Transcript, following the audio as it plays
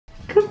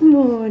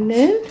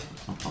morning.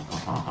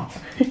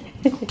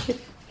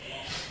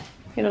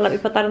 You're gonna let me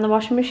put that in the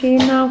washing machine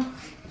now?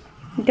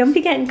 Don't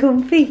be getting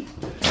comfy.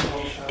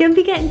 Don't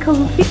be getting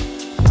comfy.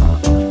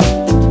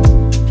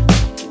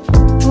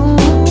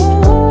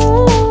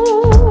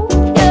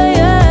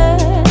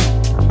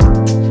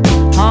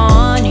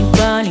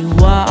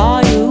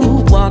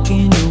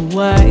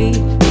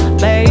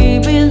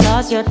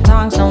 Your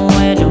tongue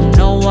somewhere, don't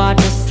know what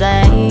to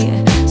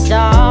say.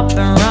 Stop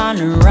and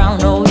run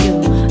around, oh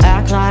you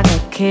act like a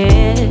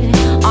kid.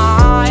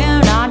 I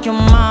am not your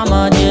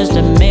mama, just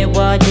admit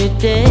what you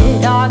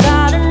did. I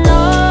got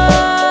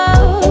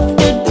enough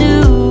to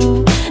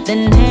do,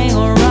 then hang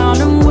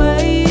around and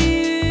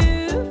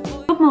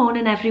wait. Good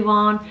morning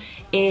everyone.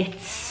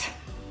 It's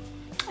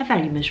a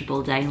very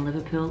miserable day in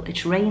Liverpool.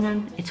 It's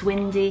raining, it's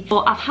windy,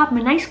 but I've had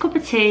my nice cup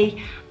of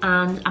tea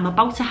and I'm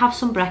about to have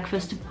some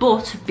breakfast.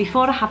 But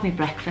before I have my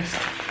breakfast,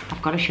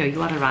 I've got to show you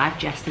what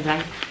arrived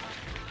yesterday.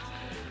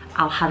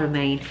 Al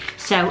Haramain.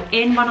 So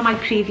in one of my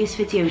previous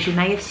videos, you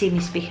may have seen me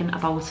speaking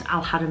about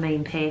Al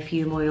Haramain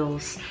perfume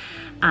oils,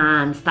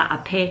 and that I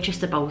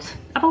purchased about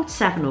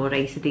 7 or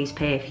 8 of these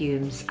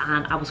perfumes,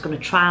 and I was going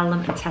to trial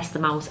them and test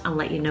them out and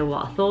let you know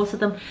what I thought of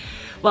them.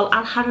 Well,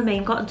 Al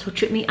Haramain got in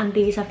touch with me and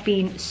these have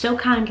been so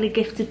kindly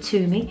gifted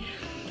to me,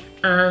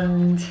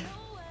 and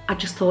I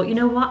just thought, you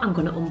know what, I'm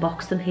going to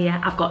unbox them here.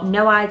 I've got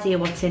no idea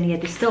what's in here.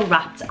 They're still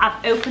wrapped.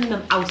 I've opened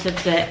them out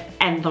of the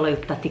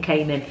envelope that they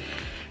came in,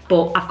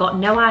 but I've got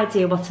no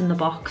idea what's in the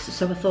box.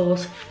 So I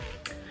thought,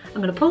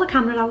 I'm going to pull the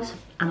camera out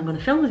and I'm going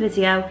to film a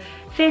video.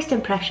 First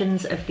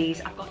impressions of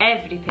these. I've got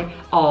everything.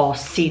 Oh,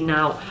 see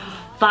now,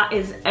 that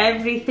is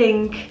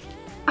everything.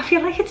 I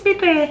feel like it's my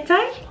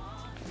birthday.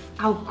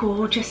 How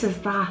gorgeous is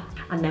that?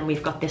 And then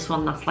we've got this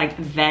one that's like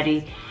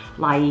very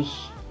like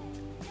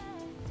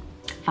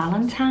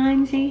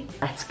Valentine's-y.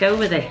 Let's go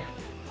with it.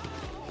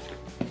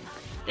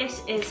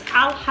 This is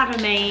Al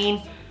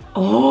Haramain.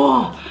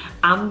 Oh,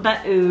 Amber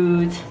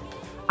Oud.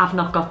 I've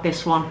not got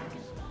this one.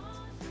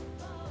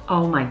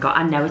 Oh my God,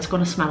 I know it's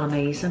gonna smell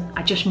amazing.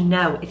 I just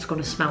know it's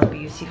gonna smell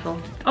beautiful.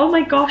 Oh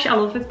my gosh, I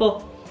love it,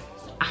 but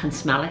I can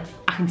smell it.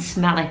 I can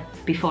smell it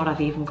before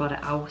I've even got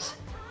it out.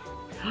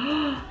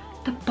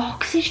 The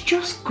box is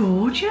just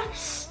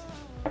gorgeous.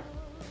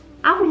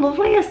 How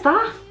lovely is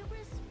that?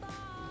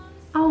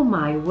 Oh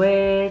my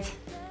word.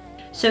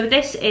 So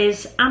this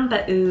is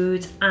Amber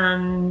Oud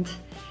and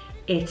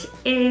it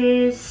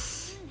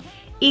is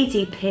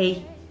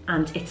EDP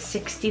and it's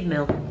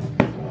 60ml.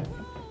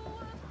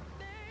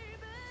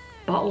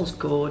 Bottle's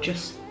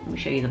gorgeous. Let me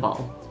show you the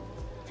bottle.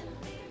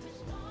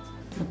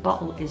 The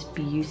bottle is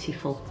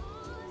beautiful.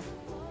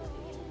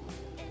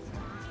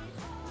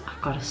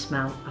 I've got to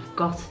smell. I've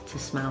got to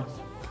smell.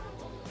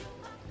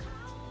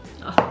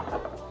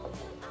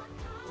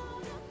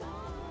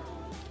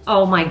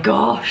 Oh my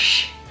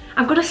gosh.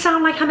 I'm going to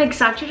sound like I'm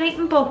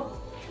exaggerating, but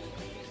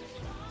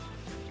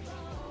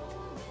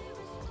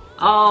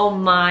oh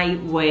my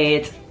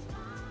word.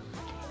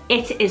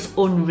 It is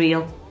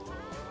unreal.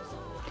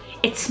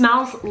 It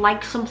smells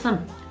like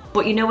something,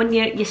 but you know when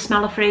you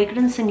smell a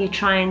fragrance and you're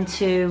trying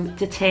to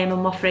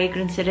determine what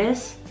fragrance it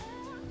is?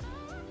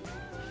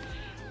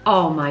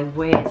 Oh my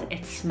word,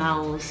 it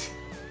smells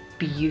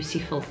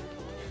beautiful.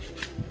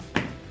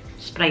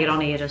 Spray it on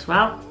here as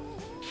well.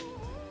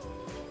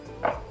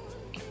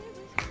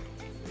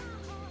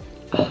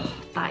 Oh,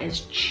 that is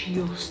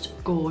just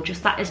gorgeous.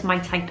 That is my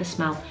type of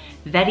smell.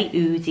 Very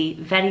oudy,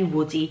 very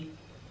woody.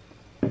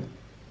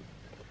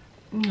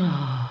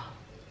 Oh.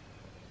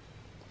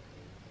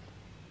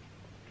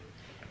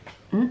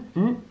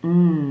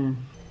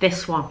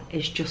 This one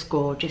is just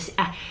gorgeous.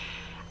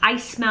 I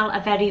smell a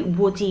very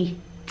woody,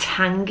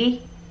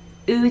 tangy,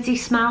 oudy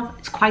smell.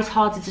 It's quite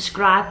hard to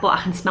describe, but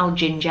I can smell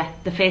ginger.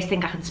 The first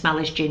thing I can smell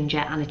is ginger,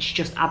 and it's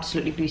just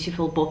absolutely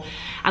beautiful. But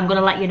I'm going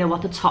to let you know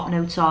what the top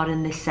notes are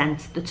in this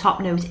scent. The top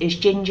note is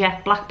ginger,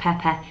 black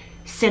pepper,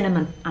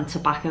 cinnamon and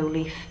tobacco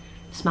leaf.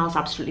 Smells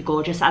absolutely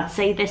gorgeous. I'd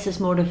say this is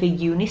more of a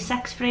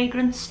unisex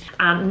fragrance.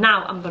 And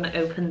now I'm going to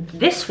open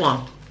this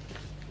one,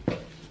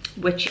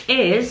 which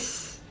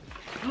is,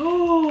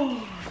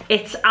 oh,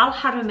 it's Al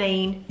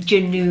Haramain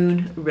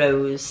Janoon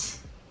Rose.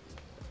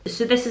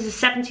 So this is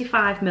a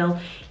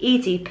 75ml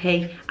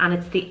EDP and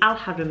it's the Al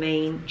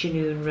Haramain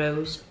Janoon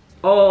Rose.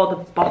 Oh,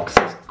 the box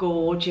is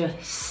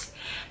gorgeous.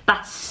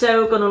 That's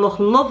so gonna look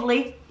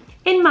lovely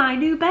in my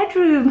new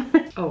bedroom.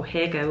 Oh,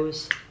 here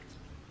goes.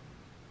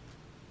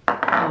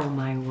 Oh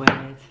my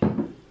word.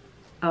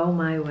 Oh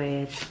my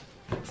word.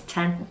 It's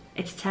 10.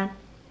 It's 10.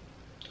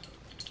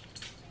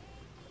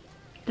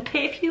 The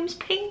perfume's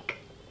pink.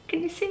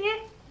 Can you see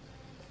it?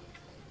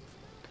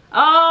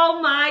 Oh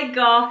my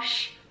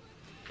gosh.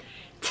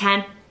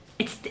 10.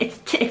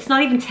 It's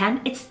not even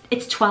 10.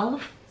 It's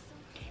 12.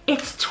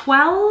 It's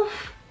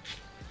 12.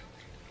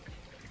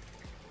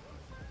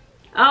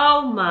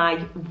 Oh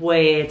my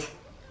word.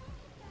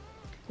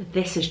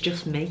 This is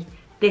just me.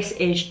 This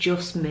is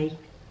just me.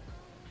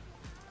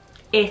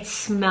 It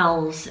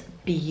smells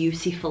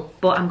beautiful,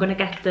 but I'm gonna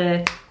get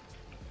the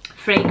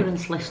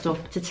fragrance list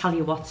up to tell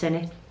you what's in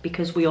it,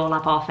 because we all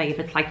have our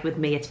favourites. Like with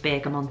me, it's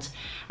bergamot.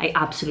 I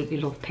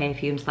absolutely love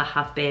perfumes that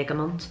have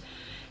bergamot.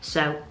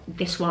 So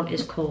this one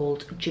is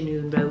called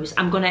Janoon Rose.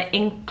 I'm going to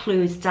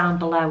include down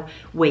below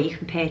where you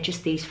can purchase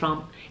these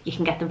from. You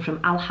can get them from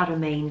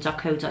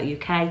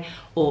alharamain.co.uk,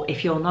 or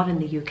if you're not in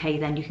the UK,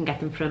 then you can get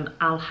them from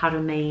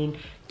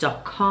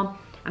alharamain.com.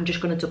 I'm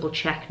just going to double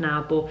check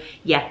now, but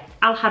yeah,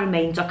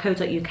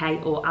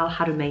 alharamain.co.uk or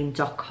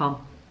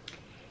alharamain.com.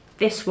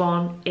 This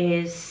one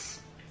is,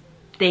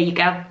 there you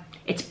go.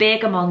 It's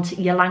bergamot,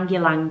 ylang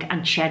ylang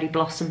and cherry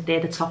blossom.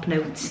 They're the top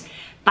notes.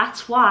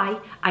 That's why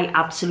I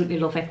absolutely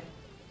love it.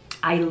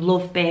 I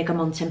love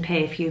bergamot in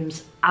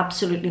perfumes,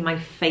 absolutely my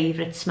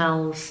favourite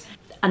smells.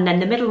 And then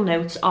the middle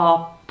notes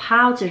are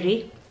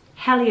powdery,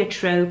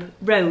 heliotrope,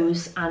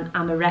 rose and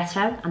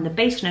amaretto, and the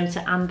base notes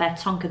are amber,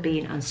 tonka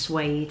bean and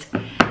suede.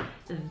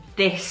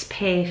 This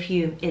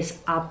perfume is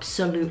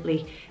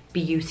absolutely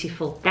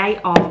beautiful. They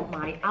are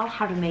my Al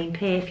Haramain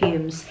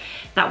perfumes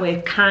that were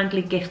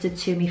kindly gifted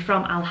to me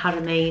from Al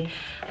Haramain.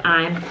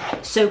 I'm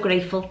so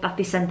grateful that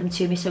they sent them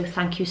to me, so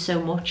thank you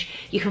so much.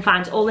 You can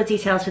find all the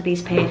details for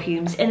these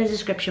perfumes in the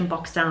description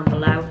box down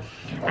below.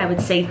 I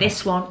would say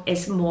this one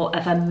is more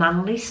of a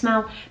manly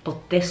smell,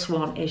 but this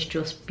one is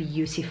just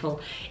beautiful.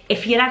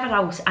 If you're ever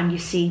out and you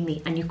see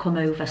me and you come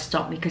over,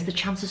 stop me, because the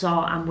chances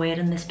are I'm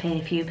wearing this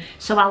perfume,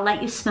 so I'll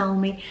let you smell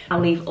me.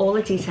 I'll leave all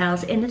the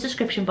details in the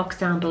description box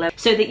down below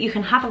so that you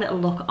can have a little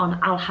look on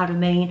Al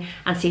Haramain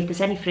and see if there's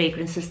any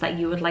fragrances that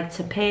you would like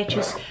to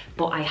purchase.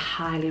 But I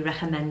highly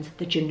recommend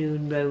the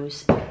Janoon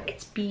Rose.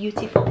 It's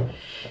beautiful.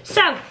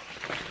 So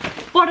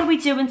what are we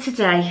doing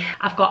today?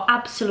 I've got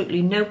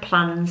absolutely no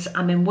plans.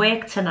 I'm in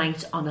work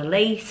tonight on a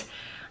late,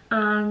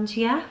 and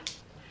yeah,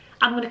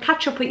 I'm going to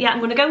catch up with you. I'm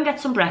going to go and get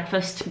some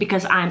breakfast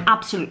because I'm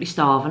absolutely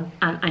starving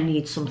and I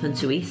need something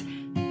to eat.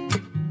 1,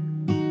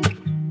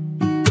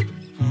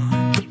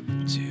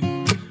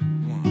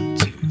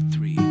 2,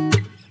 3.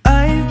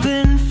 I've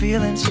been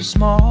feeling so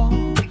small.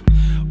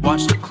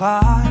 Watch the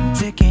clock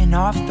ticking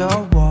off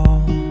the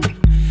wall,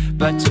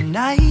 but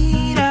tonight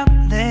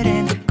I'm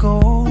letting it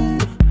go.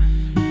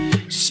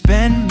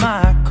 Spend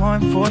my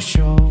coin for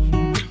sure.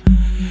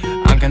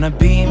 I'm gonna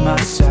be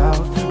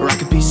myself, or I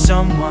could be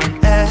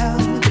someone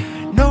else.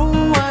 No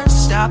one's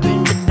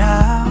stopping me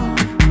now.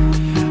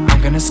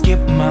 I'm gonna skip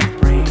my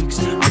breaks,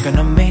 I'm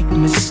gonna make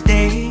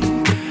mistakes.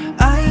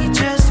 I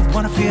just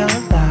wanna feel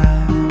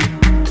alive.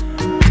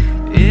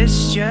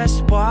 It's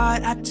just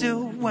what I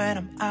do when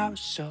I'm out,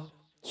 so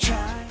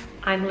try.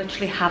 I'm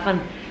literally having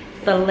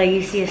the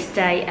laziest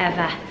day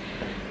ever.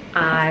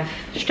 I've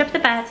stripped the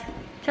bed,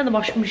 it's in the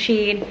washing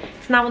machine,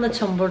 it's now in the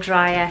tumble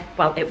dryer.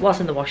 Well, it was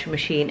in the washing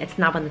machine, it's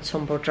now in the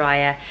tumble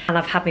dryer. And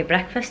I've had my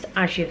breakfast,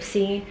 as you've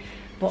seen,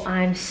 but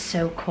I'm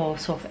so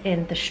caught up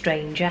in The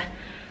Stranger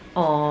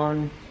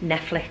on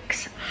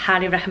Netflix.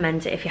 Highly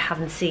recommend it if you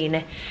haven't seen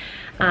it.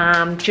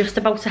 I'm just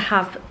about to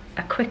have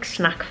a quick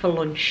snack for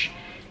lunch,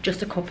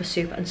 just a cup of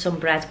soup and some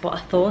bread, but I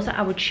thought that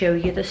I would show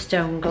you the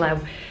Stone Glow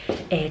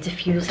air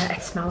diffuser.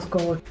 It smells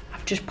good.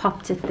 I've just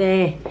popped it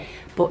there,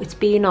 but it's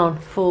been on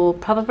for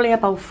probably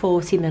about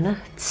 40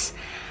 minutes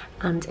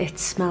and it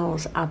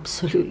smells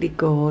absolutely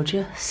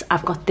gorgeous.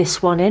 I've got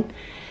this one in,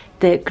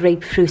 the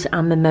grapefruit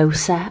and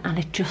mimosa, and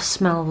it just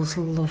smells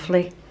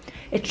lovely.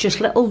 It's just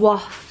little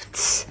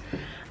wafts,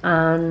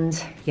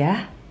 and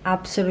yeah,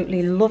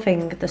 absolutely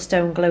loving the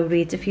Stone Glow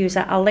Reed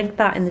diffuser. I'll link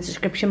that in the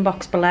description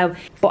box below.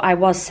 But I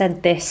was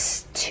sent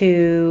this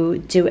to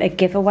do a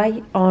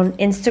giveaway on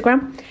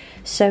Instagram,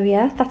 so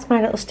yeah, that's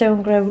my little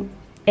Stone Glow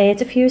air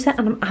diffuser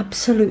and I'm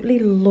absolutely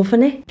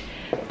loving it.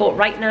 But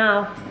right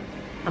now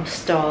I'm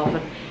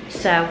starving,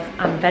 so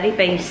I'm very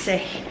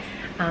basic,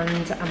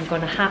 and I'm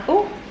gonna have,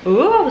 oh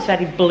I was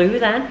very blue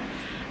then.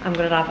 I'm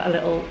gonna have a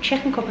little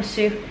chicken cup of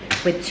soup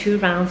with 2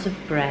 rounds of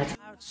bread.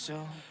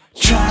 So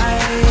try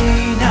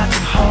not to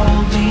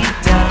hold me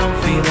down,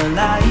 feel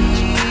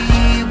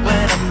alive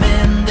when I'm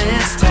in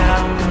this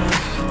town.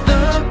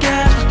 Look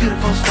at those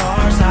beautiful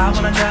stars, I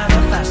wanna drive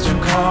a faster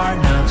car.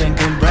 Nothing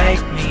can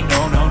break me,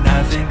 no,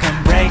 nothing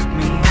can break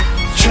me.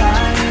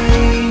 Try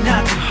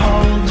not to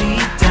hold me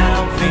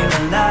down, feel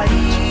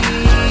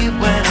alive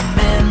when I'm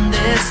in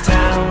this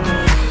town.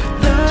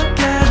 Look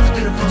at those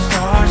beautiful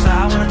stars,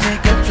 I wanna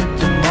take a trip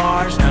to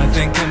Mars.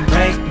 Nothing can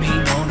break me,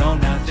 no,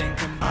 nothing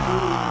can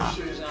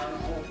break me.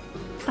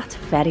 That's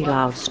very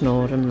loud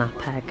snoring, that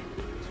Peg.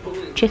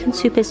 Chicken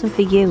soup isn't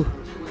for you.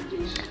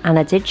 And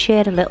I did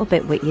share a little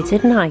bit with you,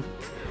 didn't I?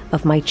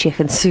 Of my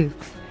chicken soup.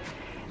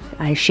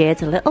 I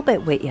shared a little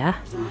bit with you,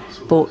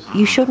 but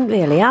you shouldn't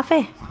really have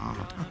it.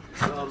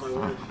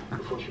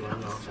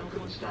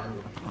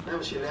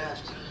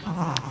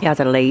 You had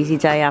a lazy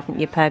day, haven't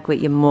you, Peg, with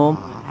your mum?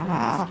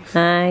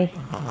 Aye.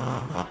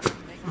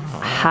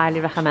 I highly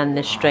recommend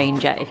this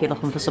Stranger if you're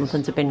looking for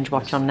something to binge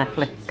watch on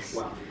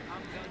Netflix.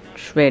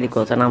 It's really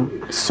good, and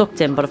I'm sucked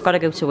in, but I've got to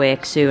go to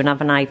work soon,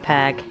 haven't I,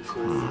 Peg?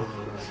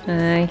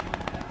 Aye.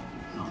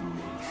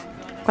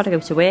 I've got to go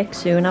to work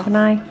soon, haven't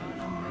I?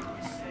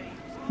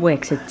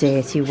 Work's a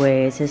dirty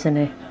word, isn't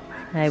it?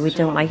 Hey, we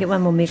don't like it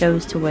when Mummy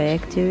goes to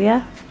work, do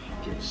ya?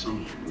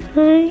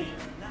 Hey,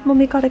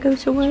 Mummy gotta go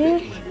to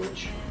work.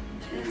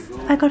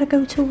 I gotta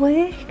go to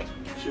work.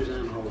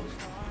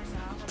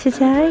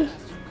 Today?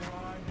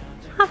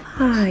 Have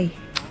I?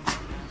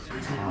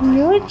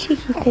 You're a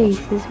cheeky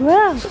face as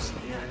well.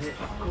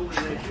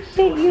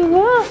 Bet you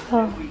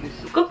are.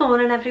 Good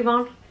morning,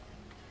 everyone.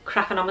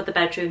 Cracking on with the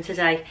bedroom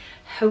today.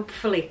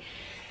 Hopefully,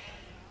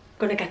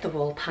 gonna get the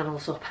wall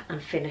panels up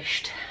and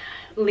finished.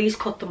 Lee's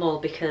cut them all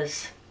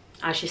because,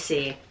 as you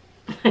see,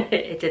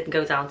 it didn't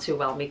go down too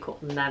well, me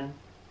cutting them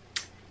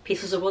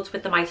pieces of wood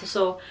with the mitre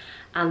saw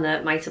and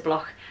the mitre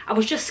block. I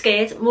was just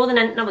scared, more than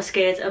anything I was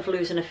scared of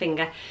losing a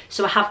finger,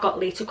 so I have got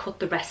Lee to cut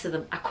the rest of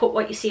them. I cut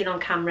what you're seeing on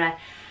camera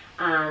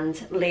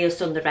and Lee has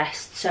done the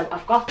rest, so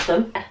I've got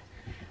them.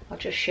 I'll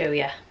just show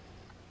you.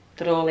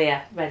 They're all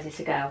here, ready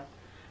to go.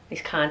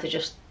 He's kind of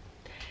just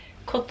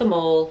cut them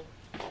all,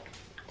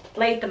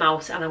 laid them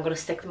out, and I'm going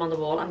to stick them on the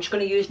wall. I'm just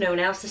going to use No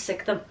Nails to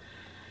stick them.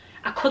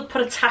 I could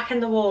put a tack in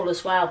the wall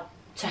as well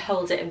to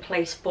hold it in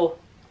place, but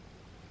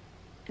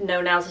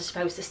No Nails are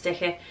supposed to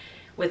stick it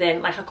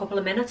within like a couple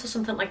of minutes or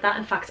something like that.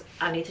 In fact,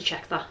 I need to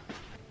check that.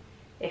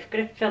 If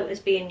grip fill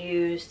is being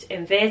used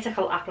in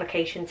vertical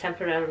application,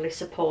 temporarily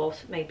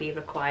support may be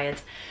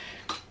required.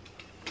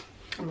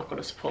 I'm not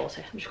going to support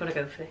it, I'm just going to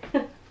go for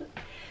it.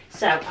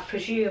 So I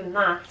presume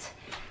that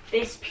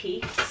this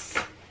piece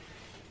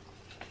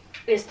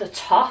is the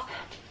top.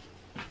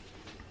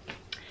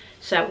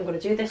 So I'm going to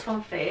do this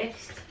one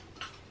first.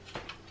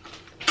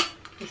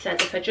 He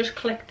said if I just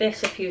click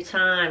this a few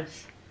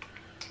times,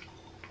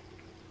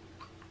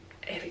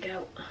 here we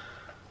go,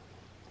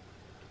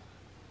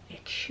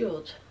 it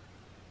should.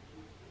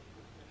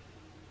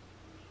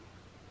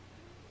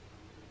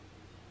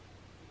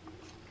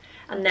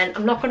 And then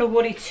I'm not going to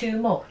worry too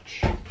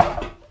much.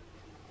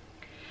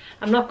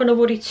 I'm not going to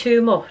worry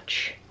too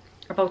much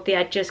about the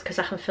edges because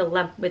I can fill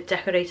them with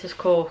decorator's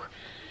cork.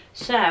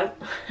 So,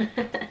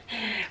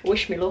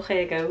 wish me luck,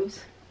 here goes.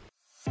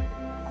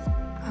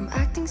 I'm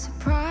acting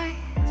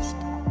surprised,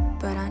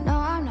 but I know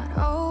I'm not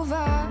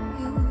over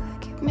you.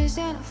 Keep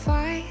missing our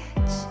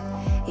fights,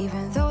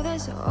 even though they're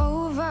so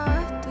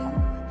overdue.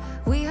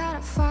 We had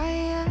a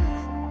fire,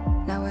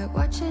 now we're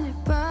watching it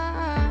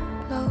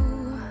burn low.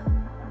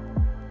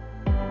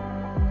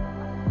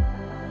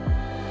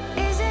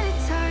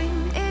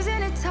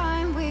 Isn't it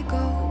time we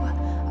go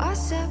our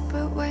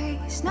separate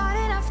ways? Not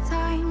enough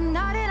time,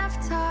 not enough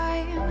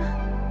time.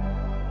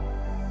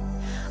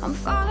 I'm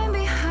falling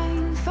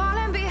behind,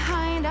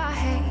 I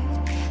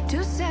hate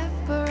to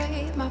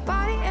separate my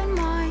body and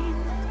mind,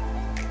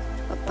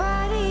 my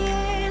body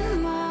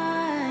and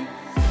mind.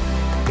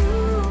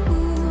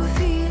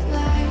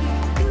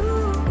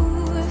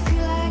 I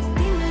feel like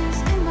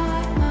demons in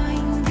my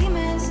mind,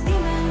 demons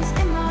in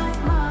my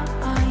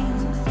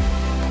mind.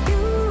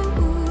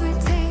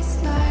 It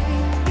tastes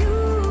like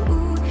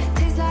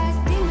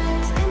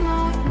demons in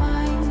my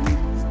mind,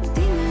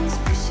 demons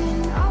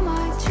pushing all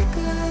my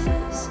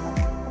triggers,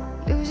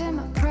 losing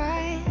my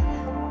pride,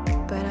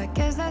 but I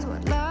guess that's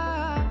what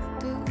love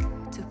do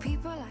to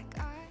people like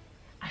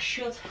I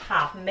should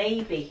have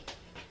maybe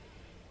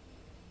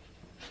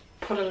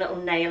put a little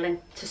nail in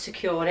to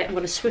secure it. I'm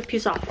going to swip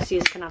yours off so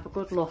you can have a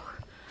good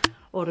look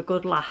or a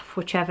good laugh,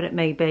 whichever it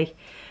may be.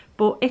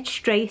 But it's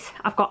straight.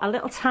 I've got a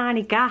little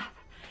tiny gap,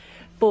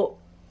 but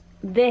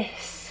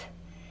this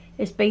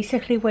is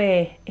basically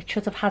where it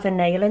should have had a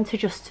nail in to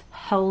just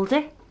hold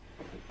it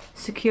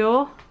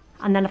secure.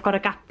 And then I've got a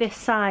gap this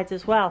side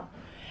as well,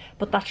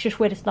 but that's just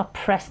where it's not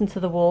pressing to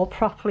the wall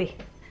properly.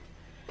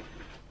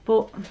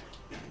 But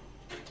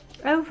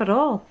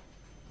overall,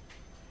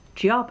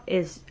 job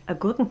is a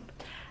good one.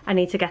 I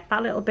need to get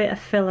that little bit of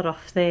filler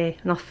off there,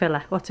 not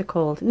filler, what's it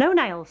called? No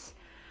nails.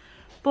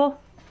 But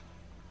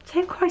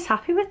I'm quite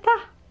happy with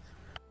that.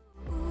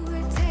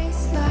 it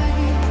tastes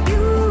like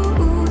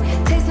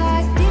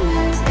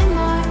demons in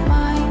my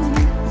mind,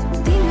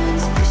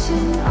 demons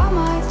pushing all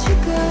my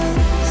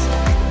triggers,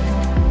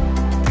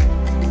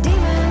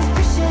 demons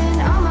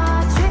pushing all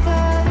my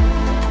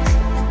triggers,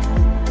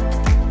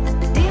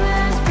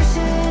 demons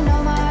pushing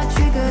all my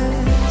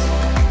triggers,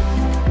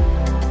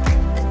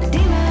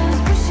 demons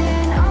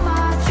pushing all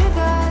my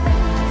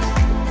triggers,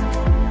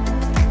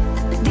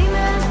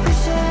 demons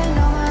pushing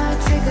all my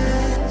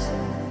triggers.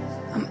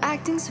 I'm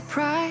acting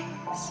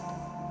surprised,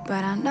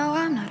 but I know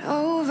I'm not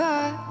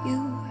over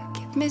you.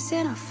 Keep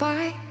missing our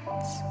fights,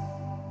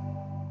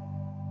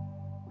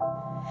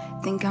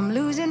 think I'm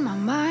losing my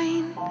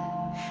mind,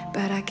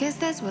 but I guess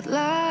that's what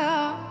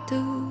love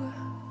do.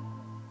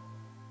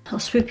 I'll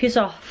swoop yours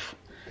off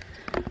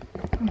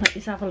and let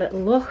you have a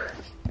little look.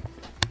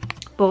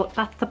 But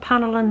that's the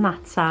panel on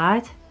that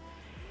side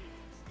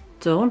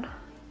done.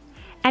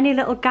 Any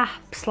little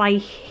gaps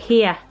like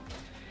here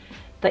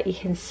that you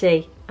can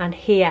see and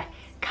here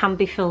can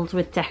be filled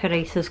with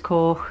decorator's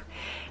cork.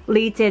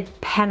 Lee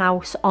did pen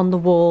out on the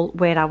wall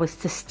where I was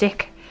to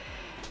stick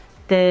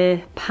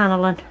the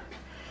panelling,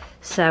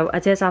 so I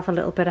did have a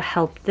little bit of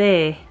help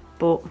there,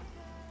 but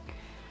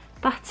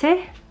that's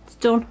it, it's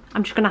done.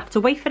 I'm just gonna have to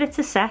wait for it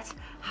to set,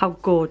 How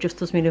gorgeous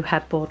does my new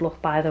headboard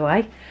look, by the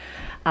way?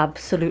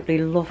 Absolutely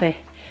love it.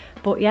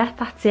 But yeah,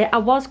 that's it. I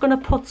was going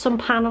to put some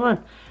paneling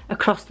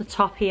across the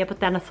top here, but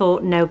then I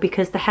thought no,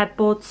 because the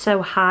headboard's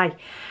so high,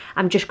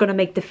 I'm just going to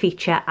make the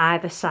feature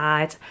either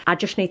side. I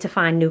just need to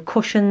find new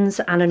cushions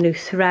and a new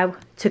throw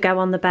to go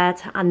on the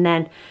bed, and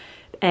then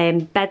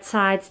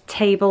bedside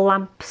table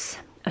lamps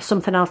are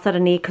something else that I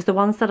need, because the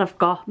ones that I've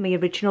got, my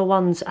original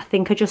ones, I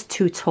think are just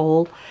too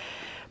tall,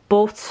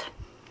 but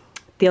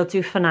they'll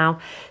do for now.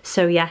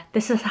 So yeah,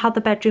 this is how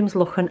the bedroom's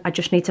looking. I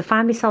just need to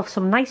find myself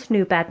some nice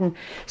new bedding,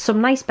 some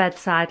nice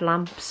bedside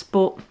lamps,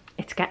 but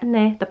it's getting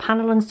there. The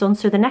panelling's done,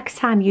 so the next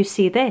time you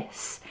see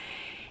this,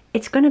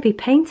 it's going to be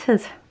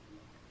painted.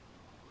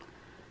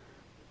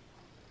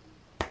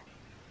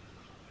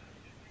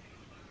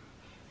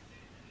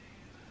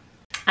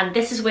 And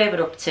this is where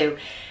we're up to.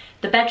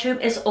 The bedroom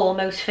is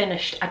almost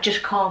finished. I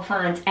just can't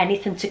find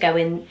anything to go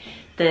in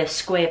the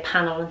square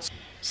panelling.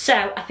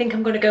 So I think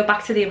I'm going to go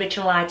back to the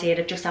original idea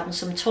of just having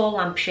some tall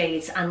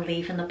lampshades and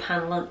leaving the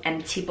panelling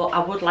empty, but I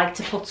would like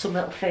to put some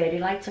little fairy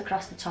lights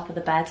across the top of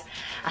the bed.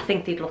 I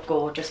think they'd look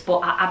gorgeous, but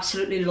I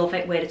absolutely love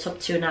it where it's up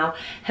to now.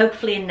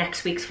 Hopefully in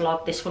next week's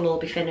vlog this will all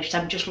be finished.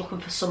 I'm just looking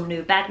for some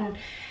new bedding,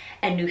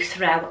 a new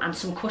throw and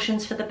some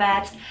cushions for the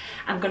bed.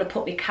 I'm going to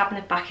put my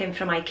cabinet back in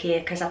from IKEA,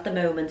 because at the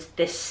moment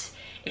it's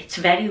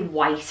very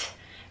white,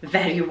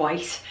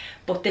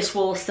 but this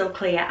wall's still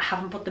clear. I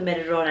haven't put the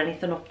mirror or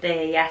anything up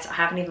there yet. I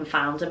haven't even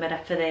found a mirror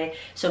for there,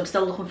 so I'm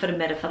still looking for a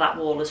mirror for that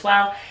wall as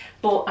well.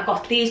 But I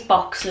got these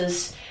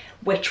boxes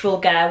which will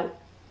go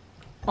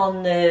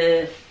on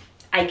the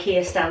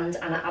IKEA stand,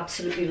 and I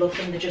absolutely love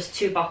them. They're just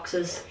 2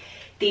 boxes.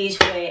 These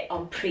were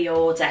on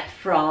pre-order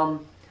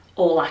from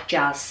All That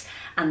Jazz,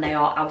 and they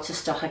are out of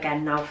stock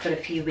again now for a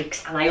few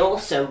weeks. And I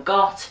also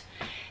got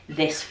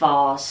this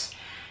vase.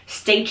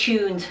 Stay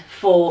tuned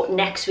for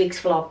next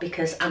week's vlog,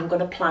 because I'm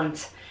going to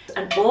plant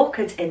an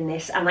orchid in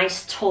this, a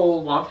nice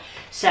tall one,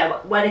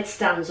 so when it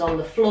stands on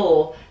the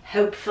floor,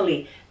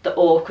 hopefully the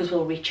orchids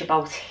will reach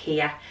about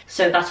here.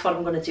 So that's what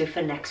I'm going to do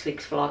for next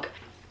week's vlog.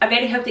 I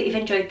really hope that you've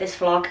enjoyed this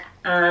vlog,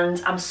 and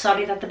I'm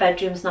sorry that the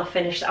bedroom's not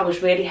finished. I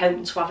was really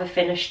hoping to have it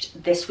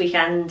finished this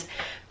weekend,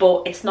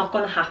 but it's not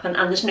going to happen,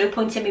 and there's no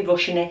point in me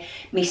rushing it.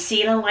 My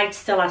ceiling light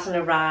still hasn't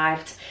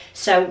arrived,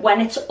 so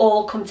when it's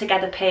all come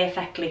together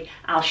perfectly,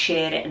 I'll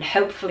share it, and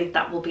hopefully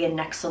that will be in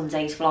next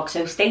Sunday's vlog.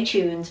 So stay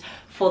tuned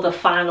for the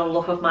final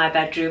look of my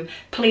bedroom.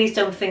 Please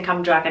don't think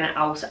I'm dragging it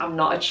out. I'm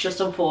not. It's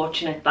just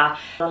unfortunate that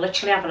I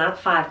literally haven't had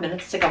 5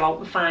 minutes to go out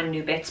and find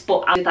new bits, but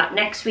I'll do that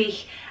next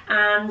week.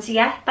 And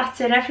yeah,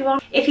 that's it everyone.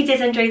 If you did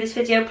enjoy this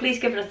video, please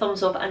give it a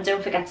thumbs up, and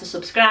don't forget to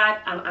subscribe,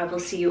 and I will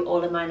see you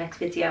all in my next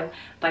video.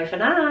 Bye for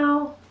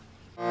now.